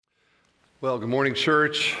Well, good morning,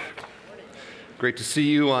 church. Great to see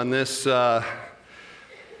you on this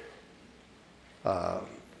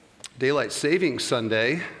Daylight Savings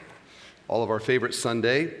Sunday, all of our favorite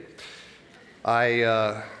Sunday.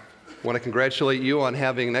 I want to congratulate you on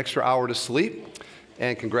having an extra hour to sleep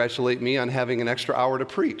and congratulate me on having an extra hour to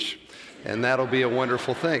preach, and that'll be a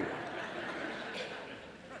wonderful thing.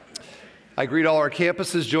 I greet all our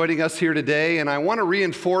campuses joining us here today, and I want to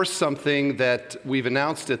reinforce something that we've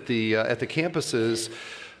announced at the campuses.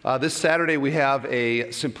 This Saturday we have a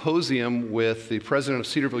symposium with the president of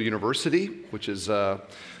Cedarville University, which is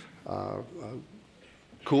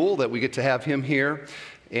cool that we get to have him here.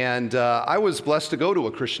 And I was blessed to go to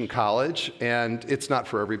a Christian college, and it's not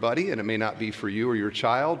for everybody, and it may not be for you or your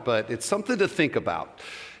child, but it's something to think about.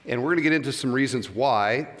 And we're going to get into some reasons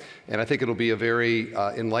why, and I think it'll be a very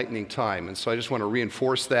enlightening time. And so I just want to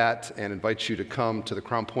reinforce that and invite you to come to the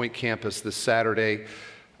Crown Point campus this Saturday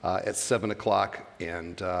at 7 o'clock,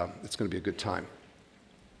 and it's going to be a good time.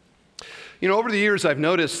 You know, over the years I've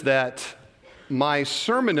noticed that my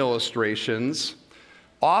sermon illustrations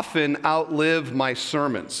often outlive my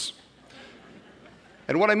sermons.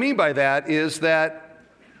 And what I mean by that is that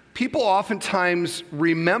people oftentimes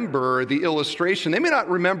remember the illustration. They may not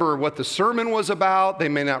remember what the sermon was about, they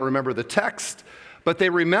may not remember the text, but they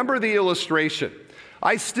remember the illustration.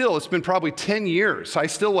 It's been probably 10 years, I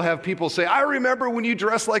still will have people say, I remember when you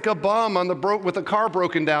dressed like a bum with a car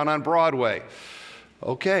broken down on Broadway.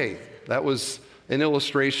 Okay, that was an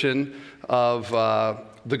illustration of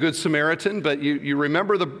the Good Samaritan, but you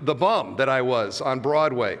remember the bum that I was on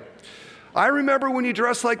Broadway. I remember when you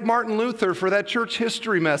dressed like Martin Luther for that church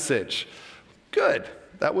history message. Good,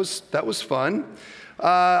 that was fun.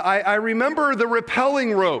 I remember the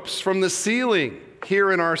rappelling ropes from the ceiling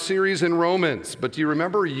here in our series in Romans, but do you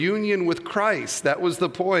remember union with Christ? That was the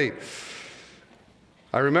point.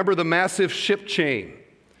 I remember the massive ship chain,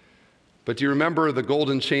 but do you remember the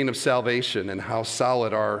golden chain of salvation and how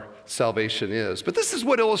solid our salvation is? But this is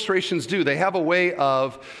what illustrations do. They have a way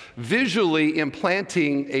of visually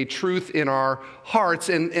implanting a truth in our hearts,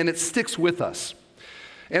 and it sticks with us.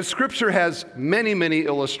 And Scripture has many, many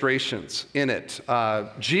illustrations in it.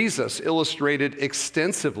 Jesus illustrated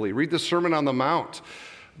extensively. Read the Sermon on the Mount.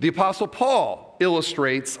 The Apostle Paul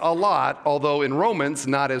illustrates a lot, although in Romans,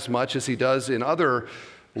 not as much as he does in other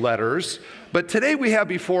letters. But today we have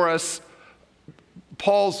before us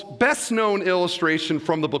Paul's best-known illustration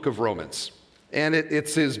from the book of Romans. And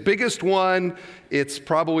it's his biggest one. It's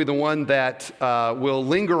probably the one that will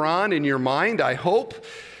linger on in your mind, I hope.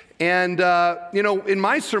 And, in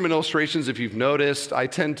my sermon illustrations, if you've noticed, I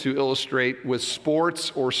tend to illustrate with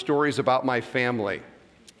sports or stories about my family.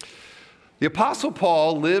 The Apostle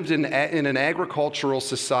Paul lived in an agricultural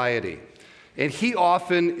society, and he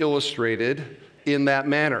often illustrated in that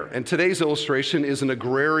manner. And today's illustration is an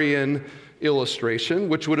agrarian illustration,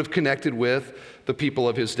 which would have connected with the people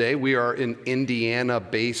of his day. We are an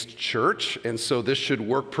Indiana-based church, and so this should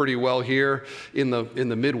work pretty well here in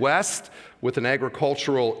the Midwest with an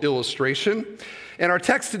agricultural illustration. And our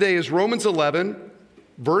text today is Romans 11,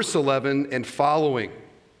 verse 11 and following.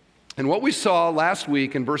 And what we saw last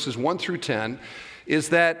week in verses 1 through 10 is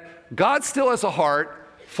that God still has a heart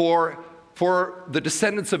for the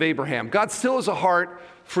descendants of Abraham. God still has a heart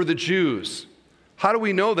for the Jews. How do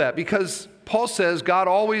we know that? Because Paul says God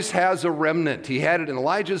always has a remnant. He had it in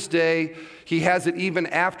Elijah's day. He has it even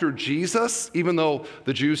after Jesus. Even though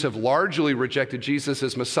the Jews have largely rejected Jesus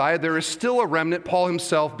as Messiah, there is still a remnant, Paul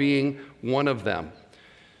himself being one of them.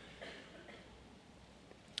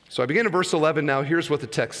 So I begin in verse 11 now. Here's what the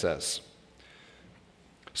text says.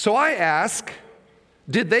 So I ask,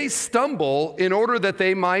 did they stumble in order that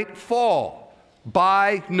they might fall?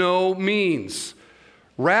 By no means.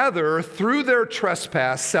 Rather, through their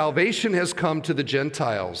trespass, salvation has come to the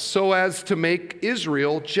Gentiles, so as to make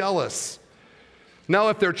Israel jealous. Now,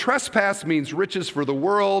 if their trespass means riches for the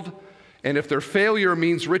world, and if their failure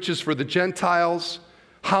means riches for the Gentiles,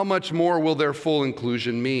 how much more will their full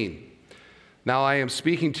inclusion mean? Now I am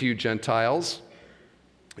speaking to you, Gentiles,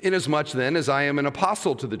 inasmuch then as I am an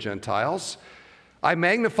apostle to the Gentiles, I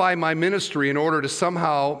magnify my ministry in order to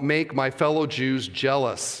somehow make my fellow Jews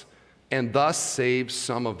jealous, and thus save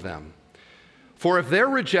some of them. For if their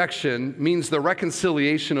rejection means the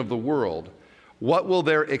reconciliation of the world, what will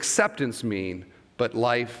their acceptance mean but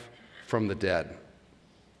life from the dead?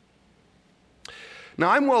 Now,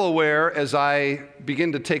 I'm well aware, as I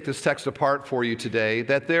begin to take this text apart for you today,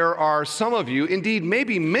 that there are some of you, indeed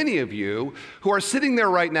maybe many of you, who are sitting there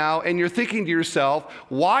right now and you're thinking to yourself,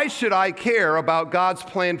 why should I care about God's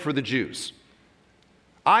plan for the Jews?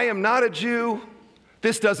 I am not a Jew.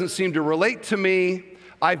 This doesn't seem to relate to me.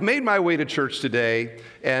 I've made my way to church today,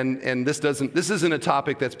 and this isn't a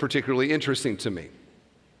topic that's particularly interesting to me.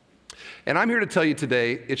 And I'm here to tell you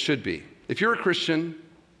today, it should be. If you're a Christian,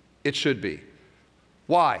 it should be.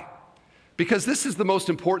 Why? Because this is the most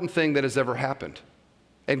important thing that has ever happened.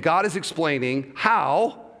 And God is explaining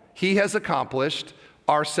how He has accomplished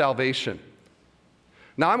our salvation.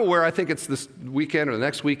 Now, I'm aware, I think it's this weekend or the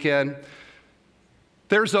next weekend,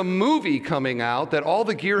 there's a movie coming out that all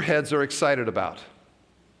the gearheads are excited about.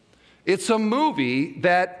 It's a movie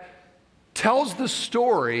that tells the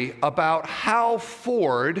story about how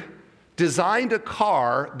Ford designed a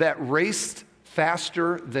car that raced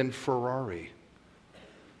faster than Ferrari.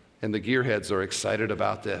 And the gearheads are excited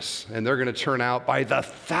about this. And they're going to turn out by the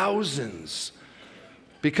thousands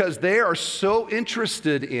because they are so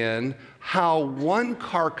interested in how one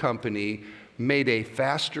car company made a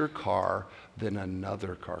faster car than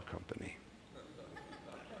another car company.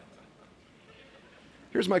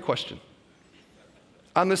 Here's my question.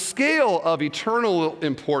 On the scale of eternal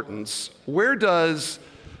importance, where does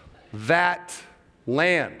that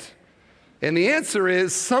land? And the answer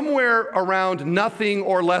is somewhere around nothing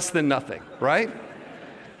or less than nothing, right?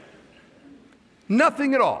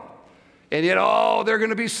 Nothing at all. And yet, they're going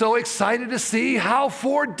to be so excited to see how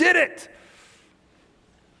Ford did it.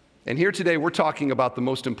 And here today, we're talking about the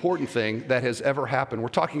most important thing that has ever happened. We're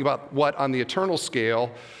talking about what on the eternal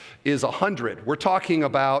scale is 100. We're talking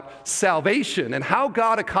about salvation and how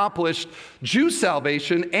God accomplished Jew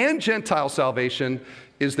salvation and Gentile salvation.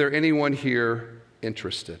 Is there anyone here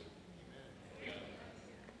interested?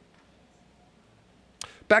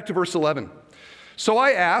 Back to verse 11. So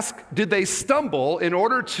I ask, did they stumble in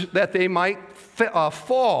order that they might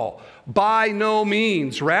fall? By no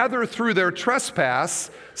means. Rather, through their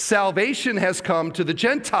trespass, salvation has come to the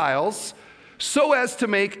Gentiles so as to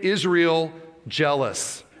make Israel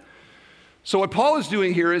jealous. So what Paul is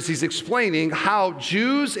doing here is he's explaining how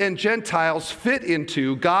Jews and Gentiles fit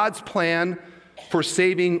into God's plan for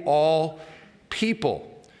saving all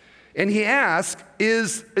people. And he asks,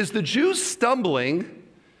 is the Jews stumbling?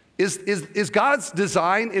 Is God's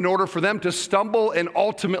design in order for them to stumble and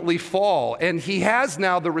ultimately fall? And he has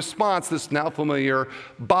now the response that's now familiar,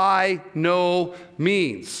 by no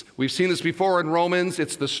means. We've seen this before in Romans.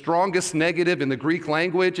 It's the strongest negative in the Greek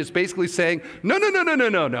language. It's basically saying, no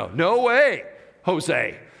way,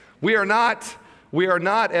 Jose. We are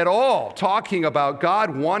not at all talking about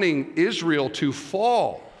God wanting Israel to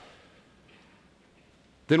fall.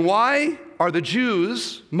 Then why are the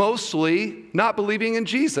Jews mostly not believing in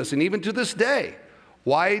Jesus? And even to this day,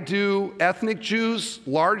 why do ethnic Jews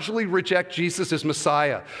largely reject Jesus as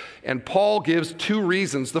Messiah? And Paul gives two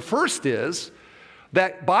reasons. The first is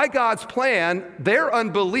that by God's plan, their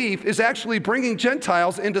unbelief is actually bringing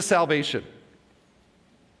Gentiles into salvation.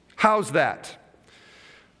 How's that?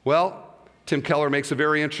 Well, Tim Keller makes a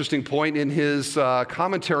very interesting point in his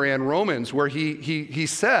commentary on Romans where he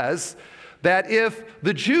says that if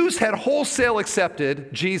the Jews had wholesale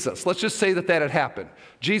accepted Jesus, let's just say that had happened.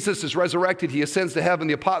 Jesus is resurrected, he ascends to heaven,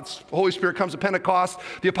 the Holy Spirit comes at Pentecost,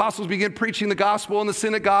 the apostles begin preaching the gospel in the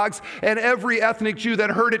synagogues, and every ethnic Jew that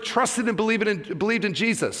heard it trusted and believed in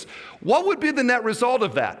Jesus. What would be the net result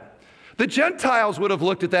of that? The Gentiles would have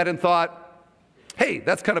looked at that and thought, hey,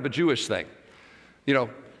 that's kind of a Jewish thing.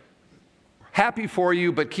 Happy for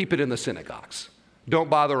you, but keep it in the synagogues. Don't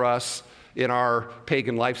bother us in our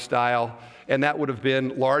pagan lifestyle. And that would have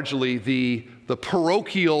been largely the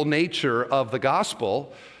parochial nature of the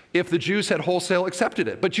gospel if the Jews had wholesale accepted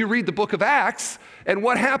it. But you read the book of Acts, and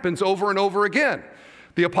what happens over and over again?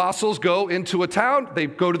 The apostles go into a town, they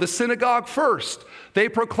go to the synagogue first. They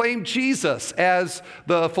proclaim Jesus as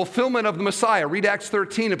the fulfillment of the Messiah. Read Acts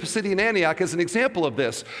 13 in Pisidian Antioch as an example of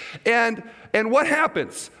this. And what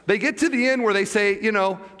happens? They get to the end where they say,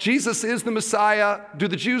 Jesus is the Messiah. Do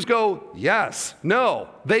the Jews go, yes, no?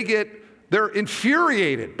 They're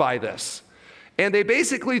infuriated by this. And they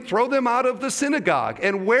basically throw them out of the synagogue.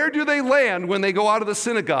 And where do they land when they go out of the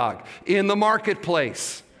synagogue? In the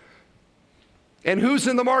marketplace. And who's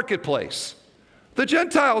in the marketplace? The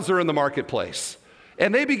Gentiles are in the marketplace.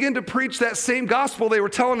 And they begin to preach that same gospel they were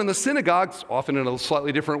telling in the synagogues, often in a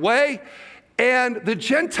slightly different way. And the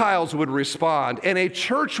Gentiles would respond, and a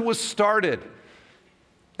church was started.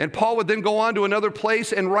 And Paul would then go on to another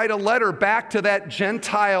place and write a letter back to that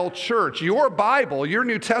Gentile church. Your Bible, your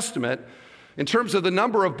New Testament, in terms of the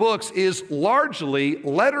number of books, is largely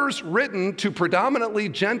letters written to predominantly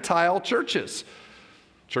Gentile churches.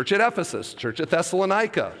 Church at Ephesus, church at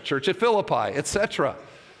Thessalonica, church at Philippi, etc.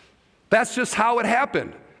 That's just how it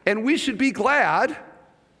happened. And we should be glad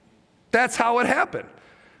that's how it happened,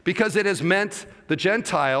 because it has meant the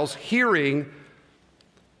Gentiles hearing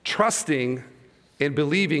trusting and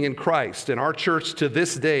believing in Christ. And our church to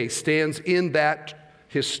this day stands in that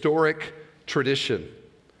historic tradition.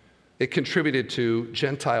 It contributed to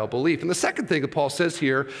Gentile belief. And the second thing that Paul says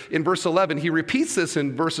here in verse 11, he repeats this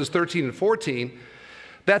in verses 13 and 14,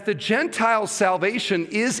 that the Gentile salvation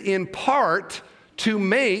is in part to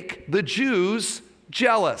make the Jews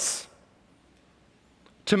jealous.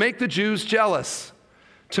 To make the Jews jealous.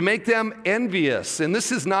 To make them envious. And this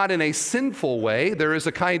is not in a sinful way. There is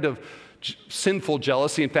a kind of sinful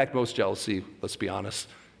jealousy. In fact, most jealousy, let's be honest,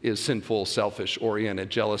 is sinful, selfish-oriented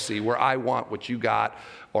jealousy, where I want what you got,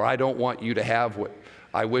 or I don't want you to have what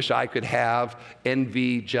I wish I could have.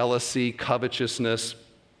 Envy, jealousy, covetousness.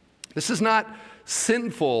 This is not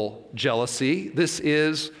sinful jealousy. This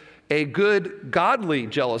is a good, godly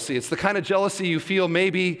jealousy. It's the kind of jealousy you feel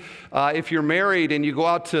maybe if you're married and you go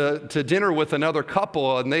out to dinner with another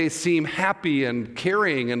couple and they seem happy and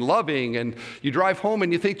caring and loving, and you drive home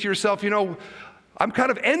and you think to yourself, I'm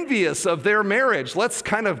kind of envious of their marriage. Let's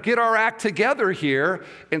kind of get our act together here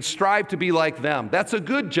and strive to be like them. That's a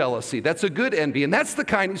good jealousy. That's a good envy. And that's the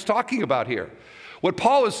kind he's talking about here. What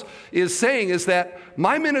Paul is saying is that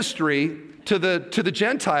my ministry to the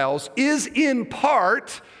Gentiles is in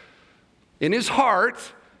part, in his heart,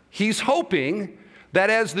 he's hoping that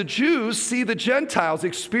as the Jews see the Gentiles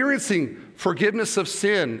experiencing forgiveness of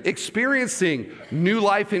sin, experiencing new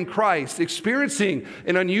life in Christ, experiencing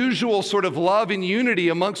an unusual sort of love and unity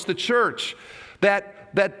amongst the church,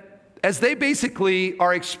 that as they basically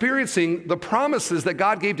are experiencing the promises that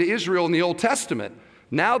God gave to Israel in the Old Testament,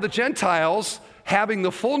 now the Gentiles having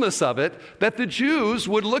the fullness of it, that the Jews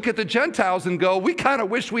would look at the Gentiles and go, we kind of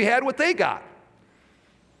wish we had what they got.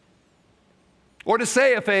 Or to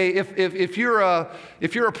say, if you're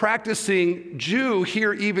a practicing Jew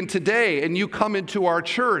here even today, and you come into our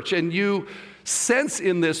church and you sense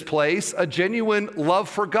in this place a genuine love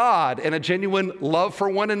for God and a genuine love for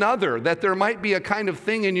one another, that there might be a kind of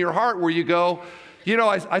thing in your heart where you go,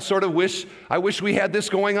 I sort of wish we had this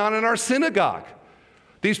going on in our synagogue.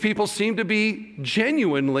 These people seem to be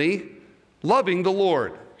genuinely loving the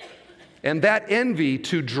Lord, and that envy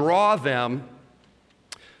to draw them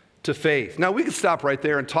to faith. Now, we could stop right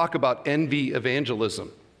there and talk about envy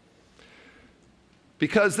evangelism,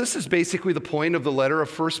 because this is basically the point of the letter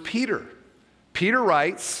of 1 Peter. Peter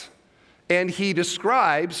writes, and he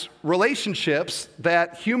describes relationships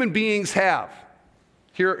that human beings have.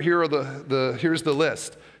 Here's the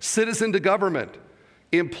list. Citizen to government,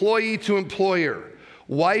 employee to employer,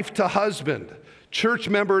 wife to husband, church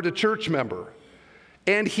member to church member.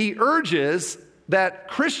 And he urges that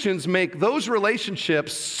Christians make those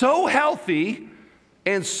relationships so healthy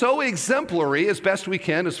and so exemplary as best we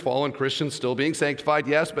can as fallen Christians, still being sanctified,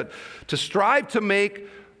 yes, but to strive to make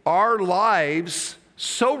our lives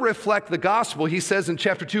so reflect the gospel, he says in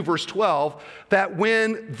chapter 2, verse 12, that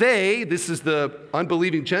when they, this is the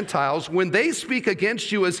unbelieving Gentiles, when they speak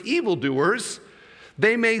against you as evildoers,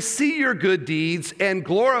 they may see your good deeds and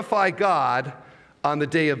glorify God on the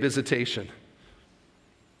day of visitation.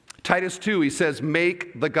 Titus 2, he says,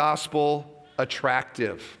 make the gospel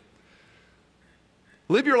attractive.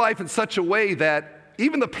 Live your life in such a way that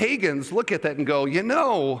even the pagans look at that and go,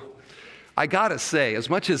 I gotta say,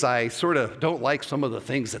 as much as I sort of don't like some of the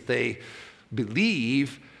things that they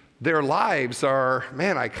believe, their lives are,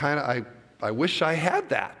 I wish I had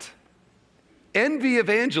that. Envy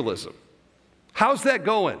evangelism. How's that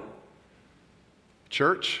going?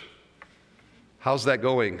 Church, how's that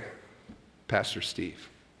going, Pastor Steve?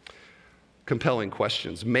 Compelling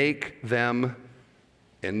questions. Make them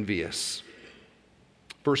envious.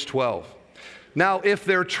 Verse 12. Now, if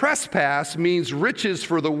their trespass means riches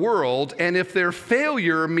for the world, and if their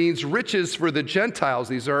failure means riches for the Gentiles,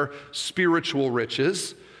 these are spiritual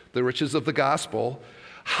riches, the riches of the gospel,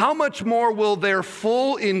 how much more will their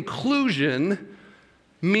full inclusion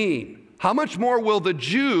mean? How much more will the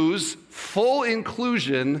Jews' full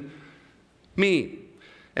inclusion mean?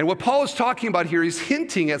 And what Paul is talking about here, he's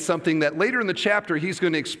hinting at something that later in the chapter he's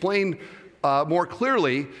going to explain more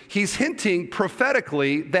clearly. He's hinting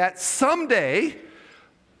prophetically that someday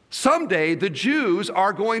the Jews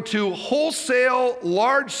are going to wholesale,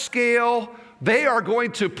 large scale, they are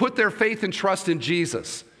going to put their faith and trust in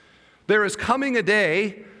Jesus. There is coming a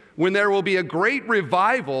day when there will be a great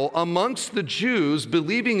revival amongst the Jews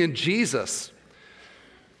believing in Jesus.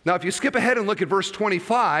 Now, if you skip ahead and look at verse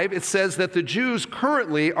 25, it says that the Jews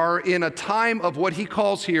currently are in a time of what he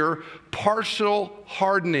calls here partial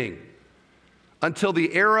hardening until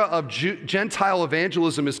the era of Gentile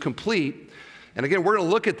evangelism is complete. And again, we're going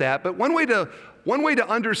to look at that. But one way to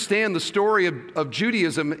understand the story of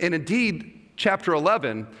Judaism, and indeed chapter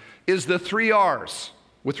 11, is the 3 R's.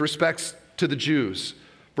 with respect to the Jews.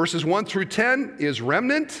 Verses 1 through 10 is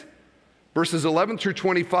remnant. Verses 11 through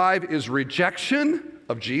 25 is rejection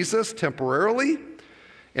of Jesus temporarily.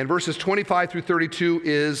 And verses 25 through 32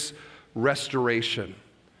 is restoration.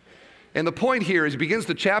 And the point here, as he begins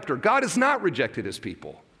the chapter, God has not rejected his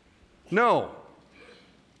people. No.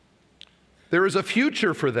 There is a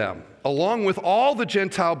future for them, along with all the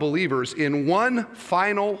Gentile believers, in one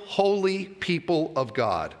final holy people of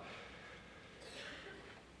God.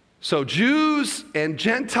 So Jews and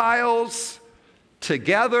Gentiles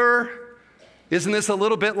together, isn't this a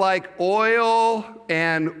little bit like oil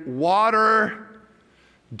and water?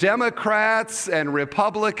 Democrats and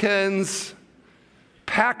Republicans,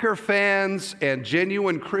 Packer fans and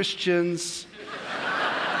genuine Christians.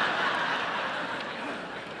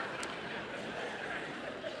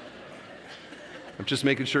 I'm just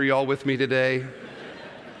making sure you all with me today.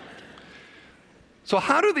 So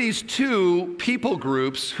how do these two people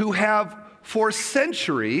groups who have for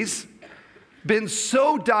centuries been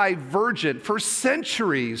so divergent, for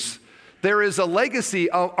centuries there is a legacy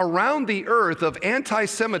around the earth of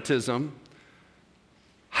anti-Semitism,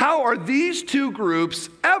 how are these two groups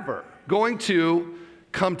ever going to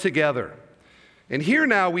come together? And here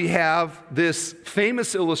now we have this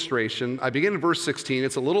famous illustration. I begin in verse 16.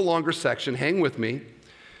 It's a little longer section. Hang with me.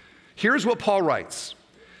 Here's what Paul writes.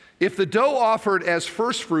 If the dough offered as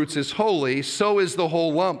first fruits is holy, so is the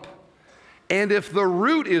whole lump. And if the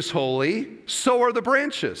root is holy, so are the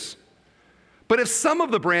branches. But if some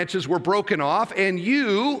of the branches were broken off, and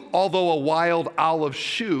you, although a wild olive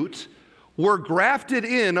shoot, were grafted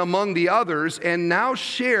in among the others, and now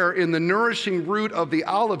share in the nourishing root of the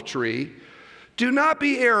olive tree, do not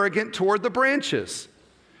be arrogant toward the branches.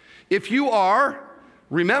 If you are,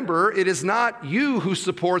 remember, it is not you who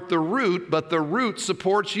support the root, but the root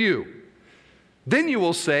supports you. Then you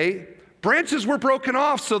will say, branches were broken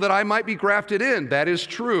off so that I might be grafted in. That is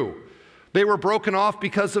true. They were broken off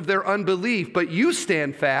because of their unbelief, but you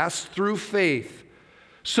stand fast through faith.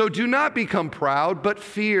 So do not become proud, but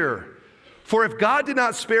fear. For if God did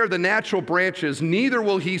not spare the natural branches, neither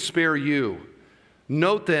will he spare you.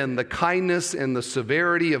 Note then the kindness and the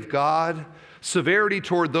severity of God, severity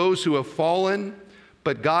toward those who have fallen,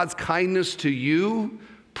 but God's kindness to you,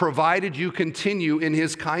 provided you continue in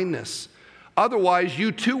his kindness. Otherwise,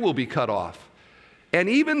 you too will be cut off. And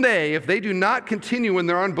even they, if they do not continue in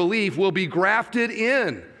their unbelief, will be grafted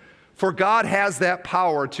in, for God has that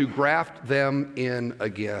power to graft them in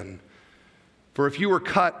again. For if you were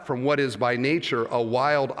cut from what is by nature a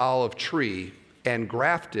wild olive tree and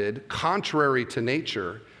grafted, contrary to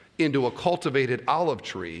nature, into a cultivated olive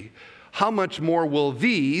tree, how much more will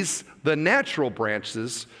these, the natural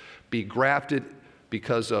branches, be grafted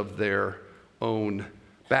because of their own,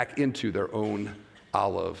 back into their own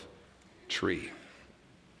olive tree?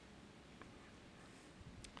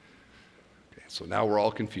 So now we're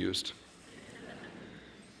all confused.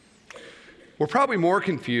 We're probably more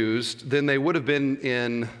confused than they would have been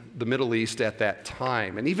in the Middle East at that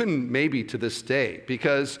time, and even maybe to this day,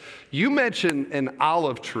 because you mention an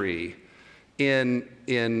olive tree in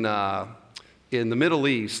the Middle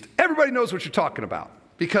East, everybody knows what you're talking about,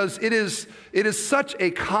 because it is such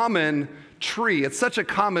a common tree. It's such a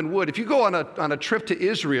common wood. If you go on a trip to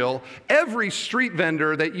Israel, every street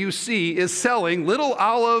vendor that you see is selling little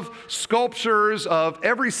olive sculptures of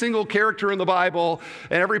every single character in the Bible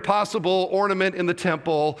and every possible ornament in the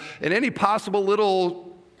temple and any possible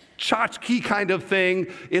little tchotchke kind of thing.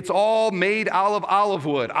 It's all made out of olive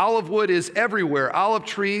wood. Olive wood is everywhere. Olive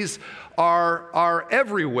trees are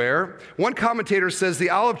everywhere. One commentator says the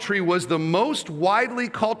olive tree was the most widely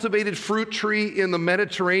cultivated fruit tree in the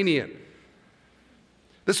Mediterranean.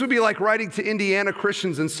 This would be like writing to Indiana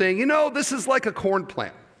Christians and saying, you know, this is like a corn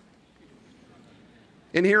plant.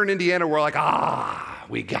 And here in Indiana, we're like,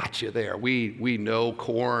 we got you there. We know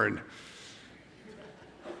corn.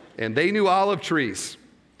 And they knew olive trees.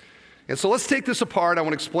 And so let's take this apart. I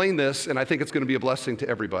want to explain this, and I think it's going to be a blessing to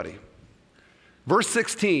everybody. Verse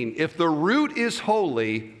 16, if the root is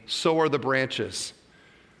holy, so are the branches.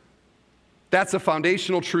 That's a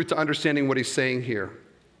foundational truth to understanding what he's saying here.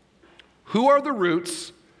 Who are the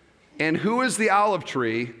roots, and who is the olive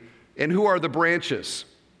tree, and who are the branches?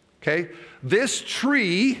 Okay? This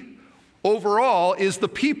tree overall is the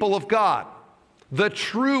people of God, the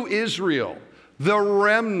true Israel, the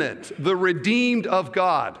remnant, the redeemed of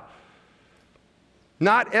God.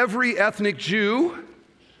 Not every ethnic Jew,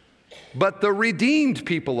 but the redeemed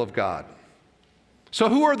people of God. So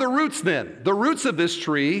who are the roots then? The roots of this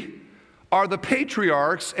tree are the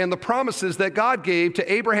patriarchs and the promises that God gave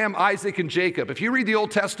to Abraham, Isaac, and Jacob. If you read the Old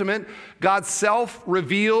Testament, God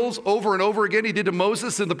self-reveals over and over again. He did to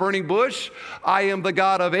Moses in the burning bush. I am the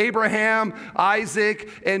God of Abraham, Isaac,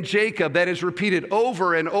 and Jacob. That is repeated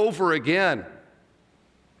over and over again.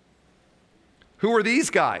 Who are these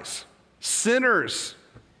guys? Sinners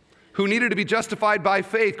who needed to be justified by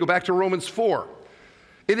faith. Go back to Romans 4.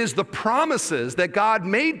 It is the promises that God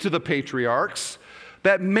made to the patriarchs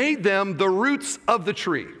that made them the roots of the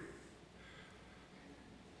tree.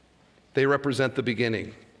 They represent the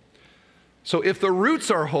beginning. So if the roots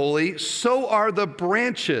are holy, so are the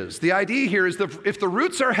branches. The idea here is that if the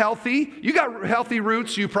roots are healthy, you got healthy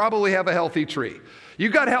roots, you probably have a healthy tree. You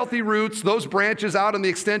got healthy roots, those branches out in the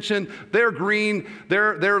extension, they're green,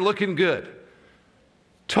 they're looking good.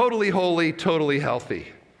 Totally holy, totally healthy.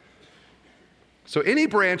 So any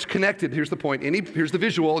branch connected, here's the point, here's the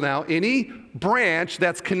visual now, any branch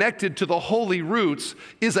that's connected to the holy roots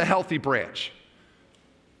is a healthy branch.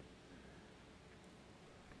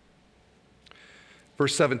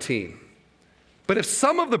 Verse 17, but if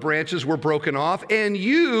some of the branches were broken off, and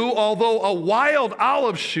you, although a wild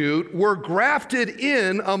olive shoot, were grafted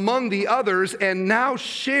in among the others and now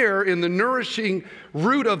share in the nourishing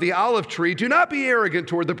root of the olive tree, do not be arrogant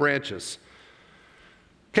toward the branches.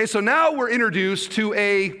 Okay, so now we're introduced to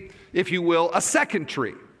if you will, a second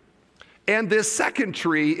tree. And this second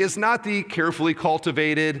tree is not the carefully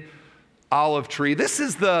cultivated olive tree. This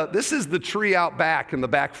is the tree out back in the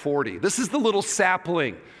back 40. This is the little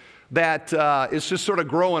sapling that is just sort of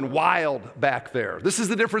growing wild back there. This is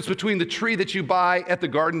the difference between the tree that you buy at the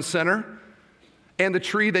garden center and the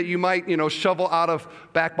tree that you might, shovel out of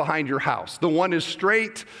back behind your house. The one is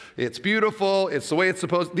straight, it's beautiful, it's the way it's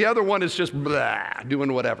supposed. The other one is just blah,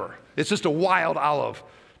 doing whatever. It's just a wild olive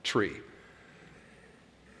tree.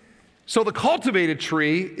 So the cultivated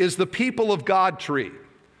tree is the people of God tree.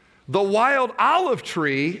 The wild olive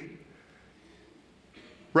tree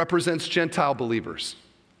represents Gentile believers,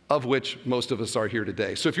 of which most of us are here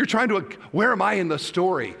today. So if you're trying to, where am I in the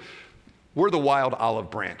story? We're the wild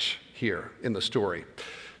olive branch here in the story.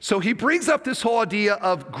 So he brings up this whole idea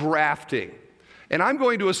of grafting. And I'm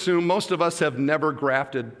going to assume most of us have never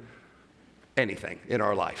grafted anything in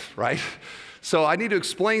our life, right? So I need to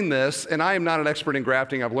explain this, and I am not an expert in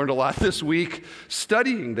grafting. I've learned a lot this week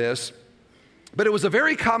studying this, but it was a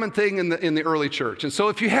very common thing in the early church. And so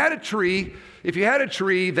if you had a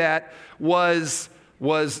tree that was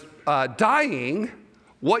dying,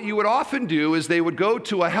 what you would often do is they would go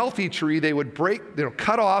to a healthy tree, they would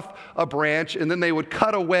cut off a branch, and then they would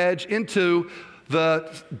cut a wedge into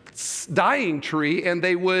the dying tree, and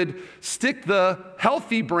they would stick the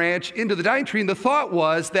healthy branch into the dying tree. And the thought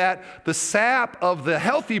was that the sap of the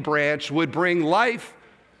healthy branch would bring life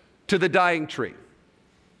to the dying tree.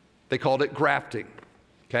 They called it grafting,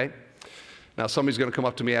 okay? Now, somebody's going to come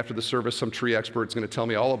up to me after the service, some tree expert is going to tell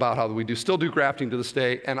me all about how we still do grafting to this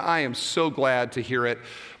day, and I am so glad to hear it,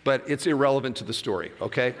 but it's irrelevant to the story,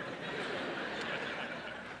 okay?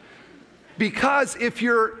 Because if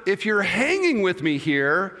you're hanging with me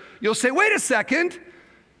here, you'll say, wait a second,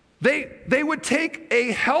 they would take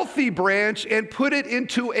a healthy branch and put it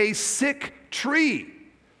into a sick tree.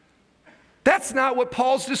 That's not what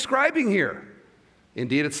Paul's describing here.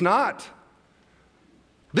 Indeed, it's not.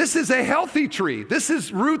 This is a healthy tree. This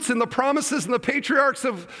is roots in the promises and the patriarchs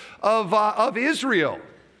of Israel.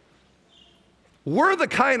 We're the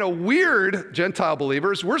kind of weird Gentile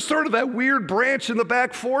believers. We're sort of that weird branch in the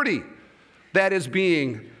back 40 that is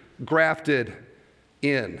being grafted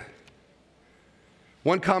in.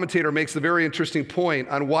 One commentator makes a very interesting point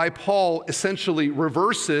on why Paul essentially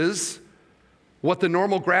reverses what the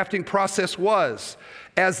normal grafting process was.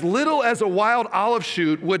 As little as a wild olive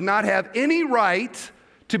shoot would not have any right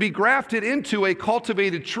to be grafted into a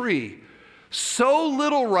cultivated tree, so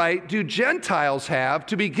little right do Gentiles have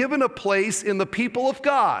to be given a place in the people of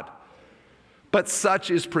God. But such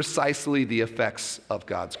is precisely the effects of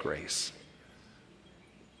God's grace.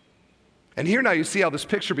 And here now you see how this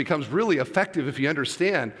picture becomes really effective if you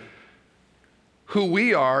understand who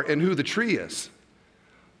we are and who the tree is.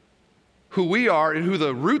 Who we are and who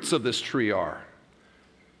the roots of this tree are.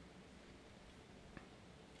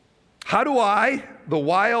 How do I, the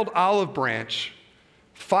wild olive branch,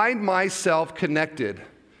 find myself connected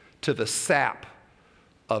to the sap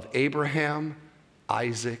of Abraham,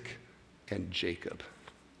 Isaac, and Jacob?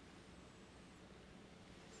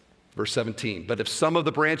 Verse 17, but if some of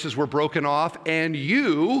the branches were broken off, and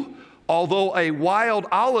you, although a wild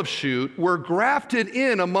olive shoot, were grafted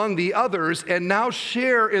in among the others, and now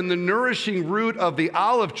share in the nourishing root of the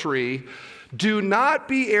olive tree, do not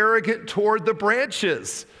be arrogant toward the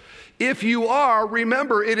branches. If you are,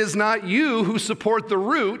 remember, it is not you who support the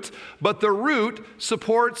root, but the root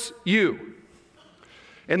supports you.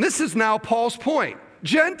 And this is now Paul's point.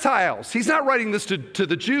 Gentiles. He's not writing this to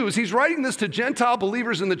the Jews. He's writing this to Gentile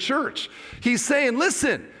believers in the church. He's saying,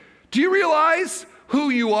 listen, do you realize who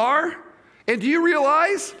you are? And do you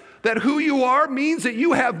realize that who you are means that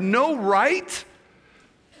you have no right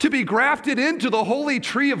to be grafted into the holy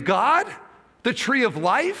tree of God, the tree of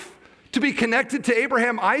life, to be connected to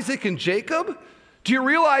Abraham, Isaac, and Jacob? Do you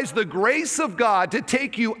realize the grace of God to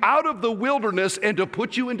take you out of the wilderness and to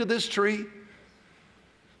put you into this tree?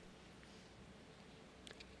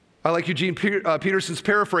 I like Eugene Peterson's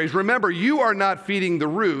paraphrase. Remember, you are not feeding the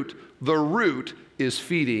root is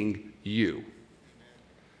feeding you.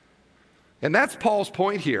 And that's Paul's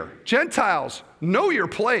point here. Gentiles, know your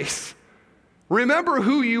place. Remember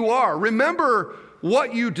who you are. Remember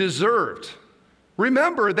what you deserved.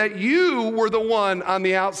 Remember that you were the one on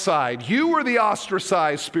the outside. You were the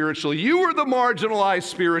ostracized spiritually. You were the marginalized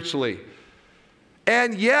spiritually.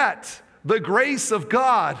 And yet, the grace of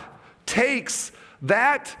God takes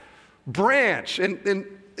that branch. And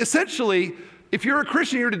essentially, if you're a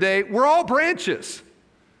Christian here today, we're all branches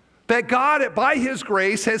that God, by His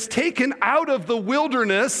grace, has taken out of the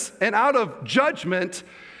wilderness and out of judgment,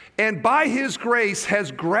 and by His grace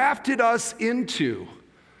has grafted us into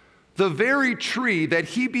the very tree that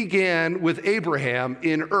He began with Abraham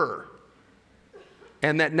in Ur,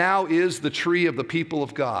 and that now is the tree of the people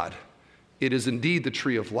of God. It is indeed the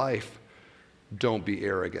tree of life. Don't be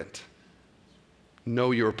arrogant.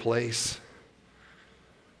 Know your place.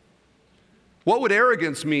 What would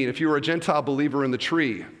arrogance mean if you were a Gentile believer in the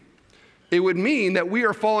tree? It would mean that we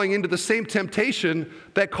are falling into the same temptation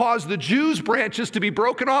that caused the Jews' branches to be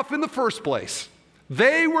broken off in the first place.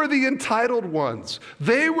 They were the entitled ones. We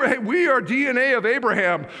are DNA of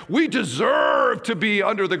Abraham. We deserve to be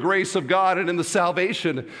under the grace of God and in the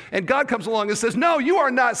salvation. And God comes along and says, no, you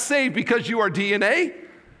are not saved because you are DNA.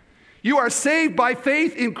 You are saved by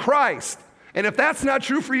faith in Christ. And if that's not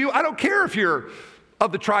true for you, I don't care if you're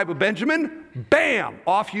of the tribe of Benjamin, bam,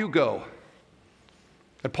 off you go.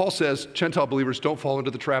 And Paul says, Gentile believers, don't fall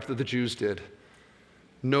into the trap that the Jews did.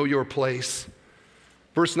 Know your place.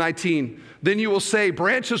 Verse 19, then you will say,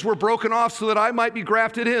 branches were broken off so that I might be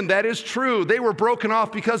grafted in. That is true. They were broken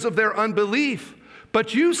off because of their unbelief.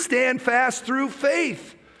 But you stand fast through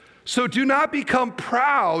faith. So do not become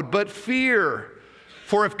proud, but fear.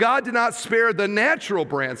 For if God did not spare the natural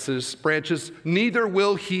branches, neither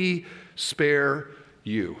will He spare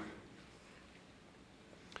you.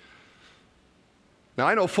 Now,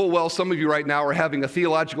 I know full well some of you right now are having a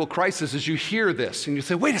theological crisis as you hear this, and you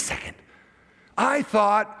say, wait a second. I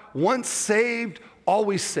thought once saved,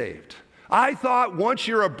 always saved. I thought once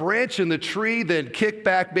you're a branch in the tree, then kick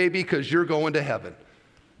back, baby, because you're going to heaven.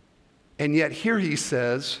 And yet here he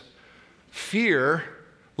says, fear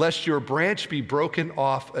lest your branch be broken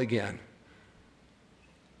off again.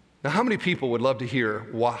 Now, how many people would love to hear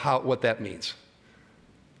what that means?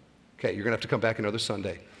 Okay, you're going to have to come back another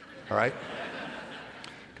Sunday, all right?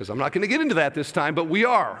 Because I'm not going to get into that this time, but we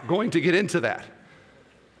are going to get into that.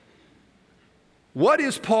 What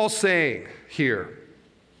is Paul saying here?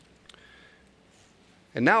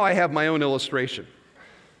 And now I have my own illustration.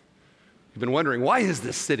 You've been wondering, why is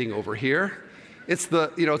this sitting over here? It's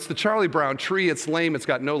the Charlie Brown tree. It's lame. It's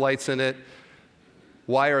got no lights in it.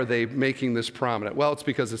 Why are they making this prominent? Well, it's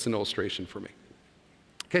because it's an illustration for me.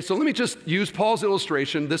 Okay, so let me just use Paul's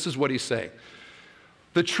illustration. This is what he's saying.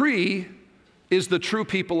 The tree is the true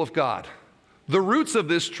people of God. The roots of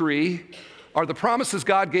this tree are the promises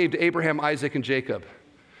God gave to Abraham, Isaac, and Jacob.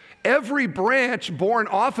 Every branch born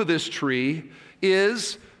off of this tree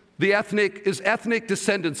is ethnic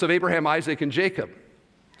descendants of Abraham, Isaac, and Jacob.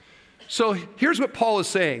 So here's what Paul is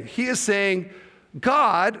saying. He is saying,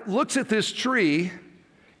 God looks at this tree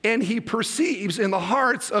and He perceives in the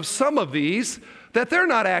hearts of some of these that they're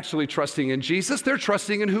not actually trusting in Jesus, they're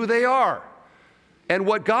trusting in who they are. And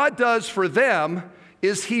what God does for them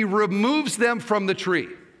is He removes them from the tree.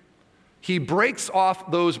 He breaks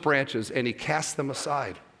off those branches and He casts them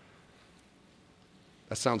aside.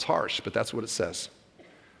 That sounds harsh, but that's what it says.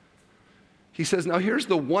 He says, now here's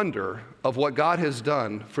the wonder of what God has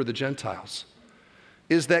done for the Gentiles,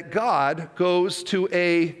 is that God goes to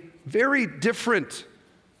a very different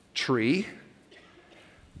tree,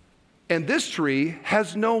 and this tree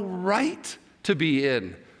has no right to be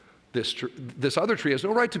in this tree. This other tree has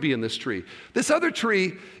no right to be in this tree. This other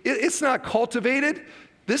tree, it's not cultivated.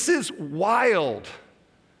 This is wild.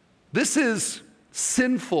 This is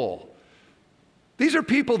sinful. These are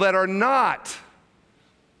people that are not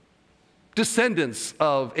descendants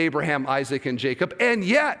of Abraham, Isaac, and Jacob, and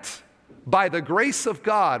yet by the grace of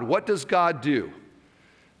God, what does God do?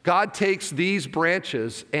 God takes these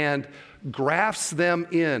branches and grafts them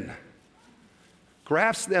in.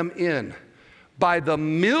 Grafts them in. By the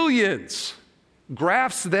millions,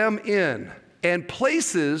 grafts them in and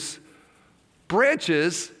places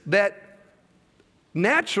branches that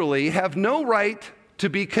naturally have no right to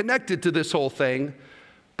be connected to this whole thing,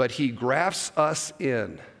 but he grafts us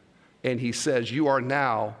in and he says, you are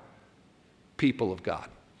now people of God.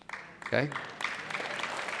 Okay?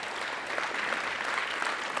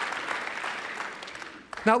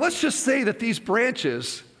 Now let's just say that these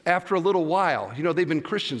branches, after a little while, they've been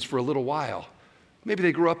Christians for a little while. Maybe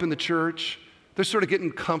they grew up in the church. They're sort of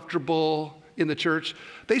getting comfortable in the church.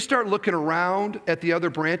 They start looking around at the other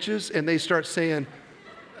branches and they start saying,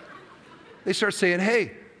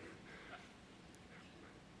 hey,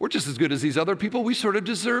 we're just as good as these other people. We sort of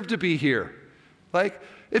deserve to be here.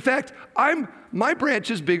 In fact, my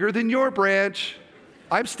branch is bigger than your branch.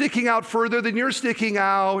 I'm sticking out further than you're sticking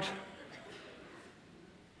out.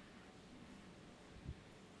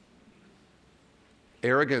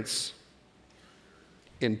 Arrogance,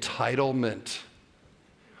 entitlement.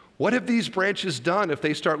 What have these branches done if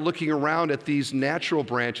they start looking around at these natural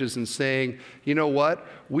branches and saying, you know what,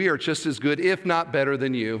 we are just as good, if not better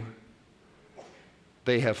than you?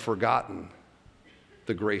 They have forgotten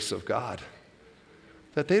the grace of God,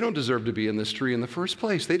 that they don't deserve to be in this tree in the first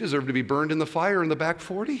place. They deserve to be burned in the fire in the back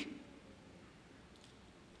 40.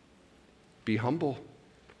 Be humble.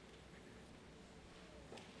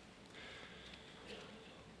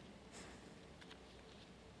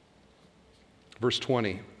 Verse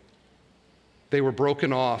 20, they were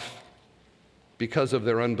broken off because of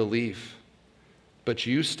their unbelief, but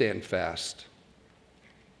you stand fast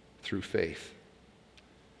through faith.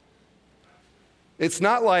 It's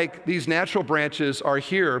not like these natural branches are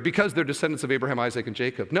here because they're descendants of Abraham, Isaac, and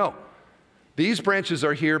Jacob. No, these branches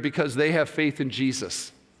are here because they have faith in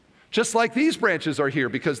Jesus. Just like these branches are here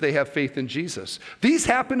because they have faith in Jesus. These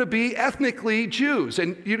happen to be ethnically Jews.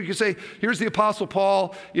 And you can say, here's the Apostle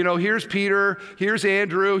Paul, here's Peter, here's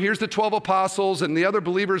Andrew, here's the 12 apostles, and the other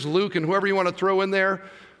believers, Luke, and whoever you want to throw in there.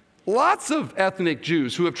 Lots of ethnic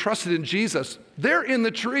Jews who have trusted in Jesus. They're in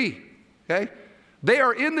the tree, okay? They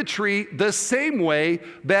are in the tree the same way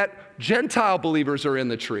that Gentile believers are in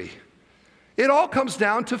the tree. It all comes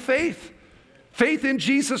down to faith. Faith in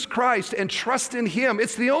Jesus Christ and trust in Him.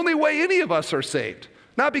 It's the only way any of us are saved.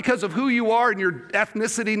 Not because of who you are in your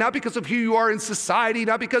ethnicity, not because of who you are in society,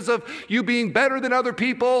 not because of you being better than other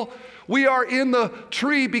people. We are in the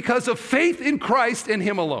tree because of faith in Christ and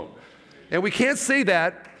Him alone. And we can't say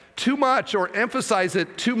that too much or emphasize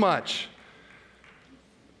it too much.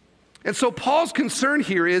 And so Paul's concern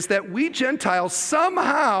here is that we Gentiles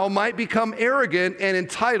somehow might become arrogant and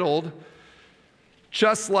entitled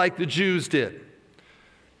just like the Jews did.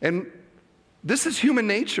 And this is human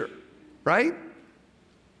nature, right?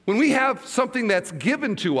 When we have something that's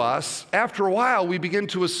given to us, after a while we begin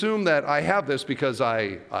to assume that I have this because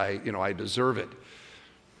I deserve it.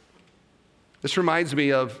 This reminds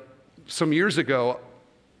me of some years ago,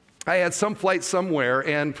 I had some flight somewhere,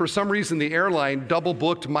 and for some reason the airline double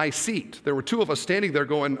booked my seat. There were two of us standing there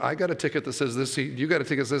going, I got a ticket that says this seat, you got a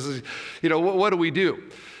ticket that says this, what do we do?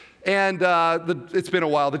 And it's been a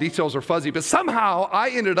while, the details are fuzzy, but somehow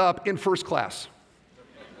I ended up in first class.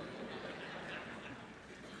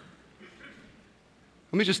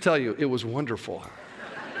 Let me just tell you, it was wonderful.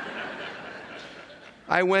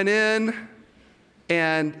 I went in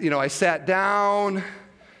and, I sat down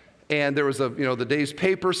and there was the day's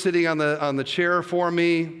paper sitting on the chair for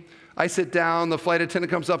me. I sit down, the flight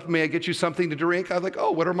attendant comes up to me, I get you something to drink. I'm like,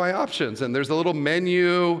 oh, what are my options? And there's a little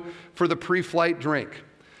menu for the pre-flight drink.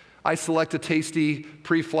 I select a tasty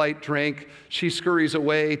pre-flight drink. She scurries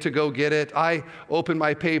away to go get it. I open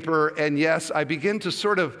my paper, and yes, I begin to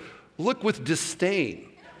sort of look with disdain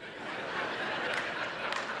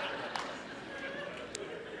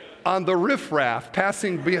on the riffraff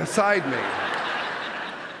passing beside me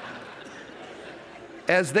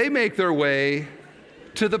as they make their way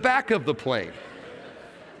to the back of the plane.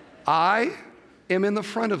 I am in the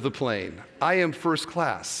front of the plane. I am first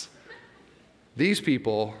class. These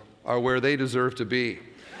people are where they deserve to be.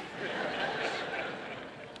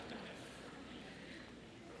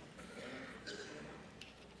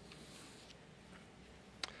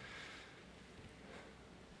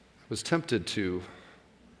 I was tempted to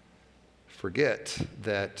forget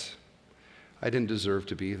that I didn't deserve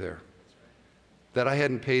to be there, that I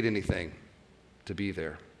hadn't paid anything to be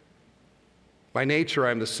there. By nature,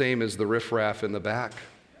 I'm the same as the riffraff in the back.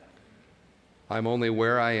 I'm only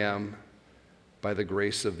where I am by the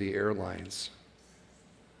grace of the airlines.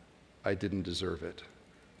 I didn't deserve it.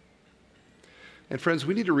 And friends,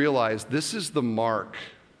 we need to realize this is the mark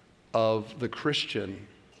of the Christian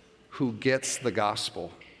who gets the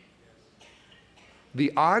gospel.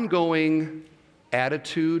 The ongoing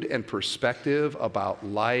attitude and perspective about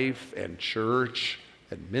life and church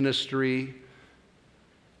and ministry,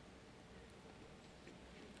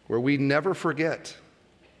 where we never forget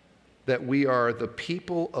that we are the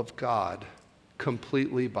people of God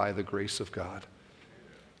completely by the grace of God.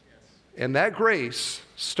 And that grace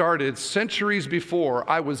started centuries before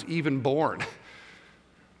I was even born,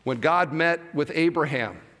 when God met with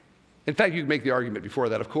Abraham. In fact, you can make the argument before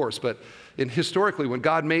that, of course, but historically, when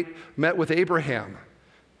God met with Abraham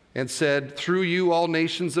and said, "Through you all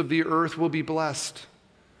nations of the earth will be blessed,"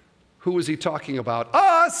 who was he talking about?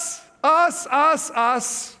 Us! Us, us,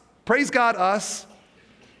 us. Praise God, us.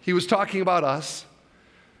 He was talking about us.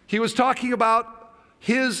 He was talking about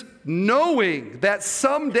his knowing that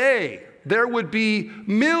someday there would be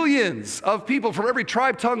millions of people from every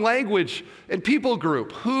tribe, tongue, language, and people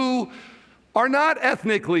group who are not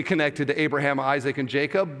ethnically connected to Abraham, Isaac, and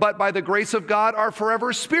Jacob, but by the grace of God are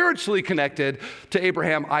forever spiritually connected to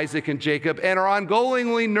Abraham, Isaac, and Jacob, and are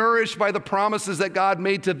ongoingly nourished by the promises that God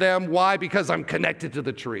made to them. Why? Because I'm connected to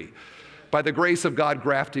the tree, by the grace of God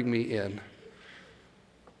grafting me in.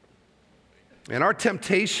 And our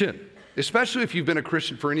temptation, especially if you've been a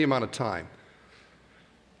Christian for any amount of time,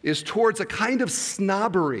 is towards a kind of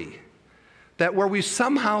snobbery, that where we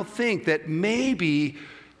somehow think that maybe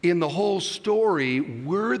in the whole story,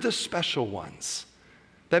 we're the special ones.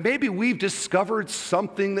 That maybe we've discovered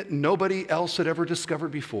something that nobody else had ever discovered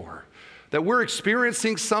before. That we're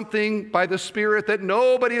experiencing something by the Spirit that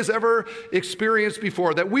nobody has ever experienced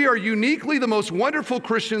before. That we are uniquely the most wonderful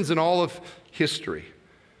Christians in all of history.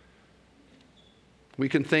 We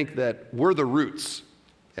can think that we're the roots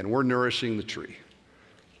and we're nourishing the tree.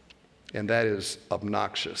 And that is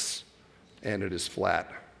obnoxious, and it is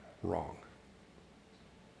flat wrong.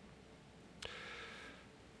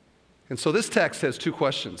 And so this text has two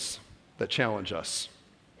questions that challenge us.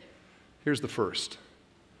 Here's the first.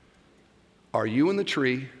 Are you in the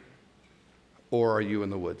tree, or are you in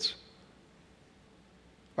the woods?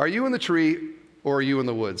 Are you in the tree, or are you in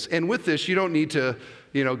the woods? And with this, you don't need to,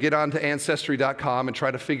 get onto Ancestry.com and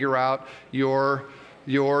try to figure out your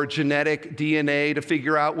genetic DNA to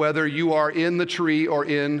figure out whether you are in the tree or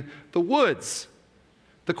in the woods.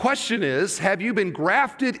 The question is, have you been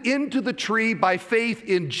grafted into the tree by faith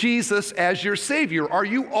in Jesus as your Savior? Are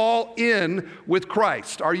you all in with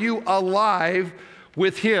Christ? Are you alive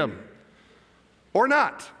with Him or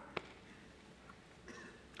not?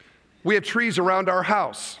 We have trees around our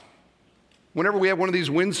house. Whenever we have one of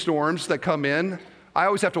these windstorms that come in, I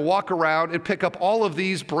always have to walk around and pick up all of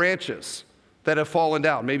these branches that have fallen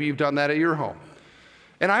down. Maybe you've done that at your home.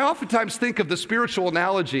 And I oftentimes think of the spiritual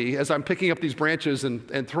analogy as I'm picking up these branches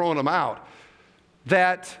and throwing them out,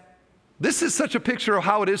 that this is such a picture of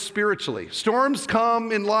how it is spiritually. Storms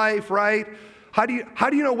come in life, right? How do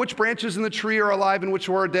you know which branches in the tree are alive and which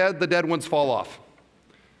are dead? The dead ones fall off,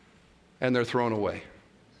 and they're thrown away.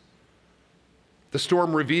 The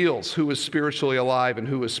storm reveals who is spiritually alive and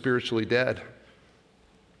who is spiritually dead.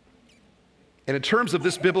 And in terms of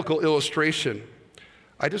this biblical illustration,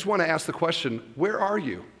 I just want to ask the question, where are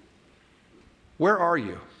you? Where are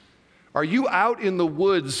you? Are you out in the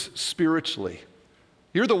woods spiritually?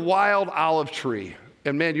 You're the wild olive tree,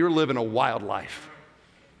 and man, you're living a wild life.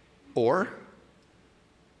 Or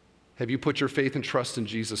have you put your faith and trust in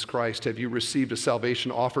Jesus Christ? Have you received a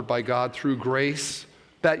salvation offered by God through grace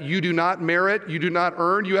that you do not merit, you do not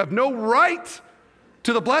earn, you have no right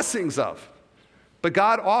to the blessings of, but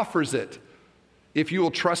God offers it if you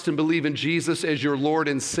will trust and believe in Jesus as your Lord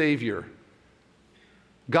and Savior.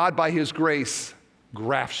 God, by His grace,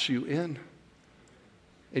 grafts you in,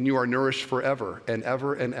 and you are nourished forever and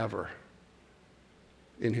ever and ever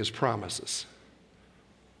in His promises.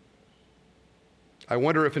 I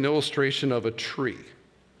wonder if an illustration of a tree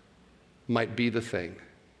might be the thing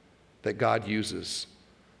that God uses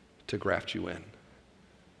to graft you in.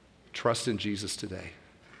 Trust in Jesus today.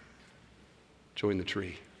 Join the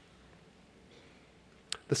tree.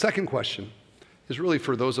 The second question is really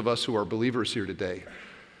for those of us who are believers here today,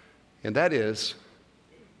 and that is,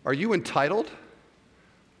 are you entitled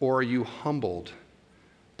or are you humbled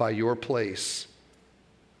by your place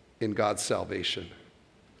in God's salvation?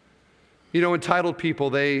 Entitled people,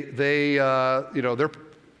 they're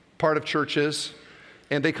part of churches,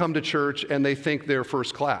 and they come to church and they think they're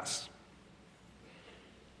first class.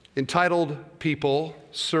 Entitled people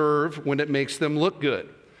serve when it makes them look good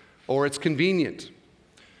or it's convenient.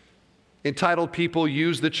 Entitled people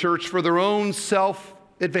use the church for their own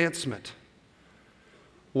advancement.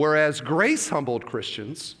 Whereas grace-humbled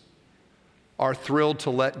Christians are thrilled to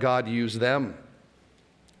let God use them.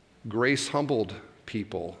 Grace-humbled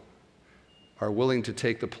people are willing to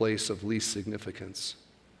take the place of least significance.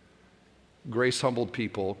 Grace-humbled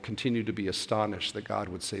people continue to be astonished that God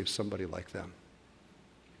would save somebody like them.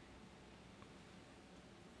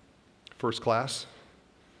 First class,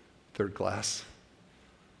 third class,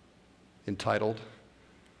 entitled,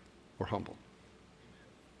 or humble?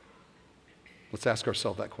 Let's ask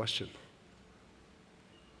ourselves that question.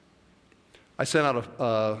 I sent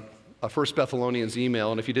out a First Thessalonians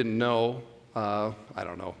email, and if you didn't know, I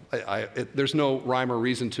don't know. There's no rhyme or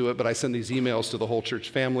reason to it, but I send these emails to the whole church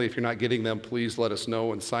family. If you're not getting them, please let us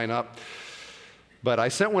know and sign up. But I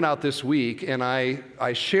sent one out this week, and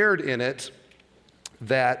I shared in it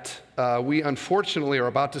that we unfortunately are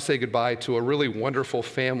about to say goodbye to a really wonderful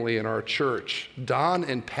family in our church, Don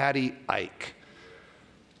and Patty Ike.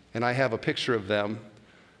 And I have a picture of them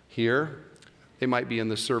here. They might be in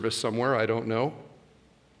the service somewhere, I don't know.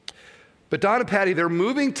 But Don and Patty, they're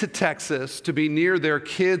moving to Texas to be near their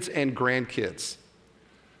kids and grandkids.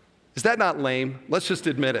 Is that not lame? Let's just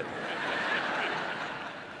admit it.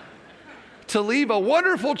 To leave a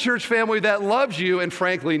wonderful church family that loves you and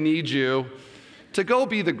frankly needs you, to go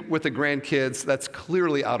be with the grandkids, that's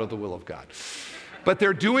clearly out of the will of God. But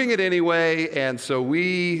they're doing it anyway, and so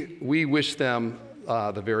we wish them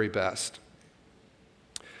the very best.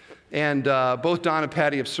 And both Don and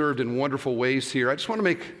Patty have served in wonderful ways here. I just want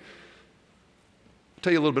to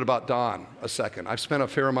tell you a little bit about Don a second. I've spent a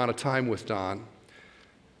fair amount of time with Don.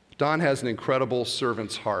 Don has an incredible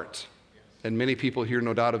servant's heart, and many people here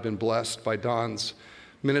no doubt have been blessed by Don's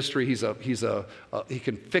ministry. He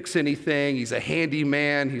can fix anything. He's a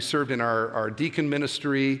handyman. He served in our deacon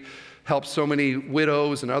ministry, helped so many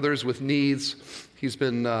widows and others with needs. He's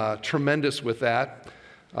been tremendous with that.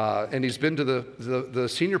 And he's been to the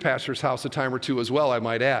senior pastor's house a time or two as well, I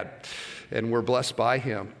might add. And we're blessed by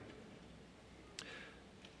him.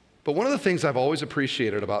 But one of the things I've always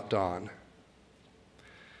appreciated about Don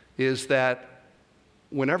is that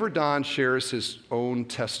whenever Don shares his own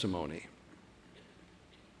testimony,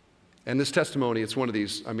 and this testimony, it's one of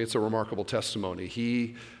these, it's a remarkable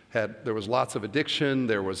testimony. There was lots of addiction,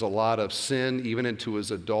 there was a lot of sin, even into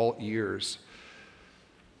his adult years.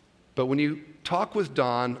 But when you talk with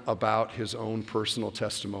Don about his own personal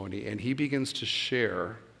testimony, and he begins to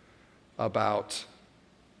share about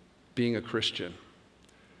being a Christian,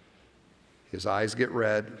 his eyes get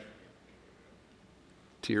red,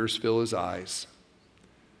 tears fill his eyes,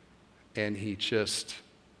 and he just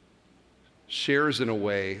shares in a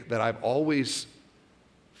way that I've always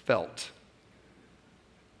felt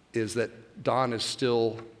is that Don is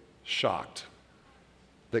still shocked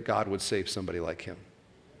that God would save somebody like him.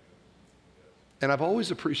 And I've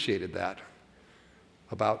always appreciated that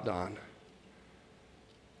about Don.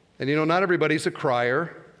 And not everybody's a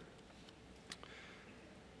crier,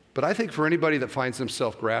 but I think for anybody that finds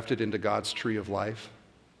himself grafted into God's tree of life,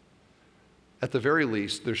 at the very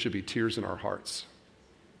least, there should be tears in our hearts.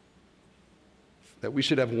 That we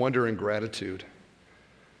should have wonder and gratitude.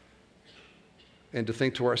 And to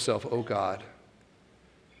think to ourselves, oh God,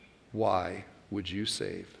 why would you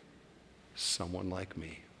save someone like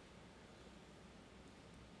me?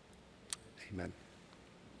 Amen.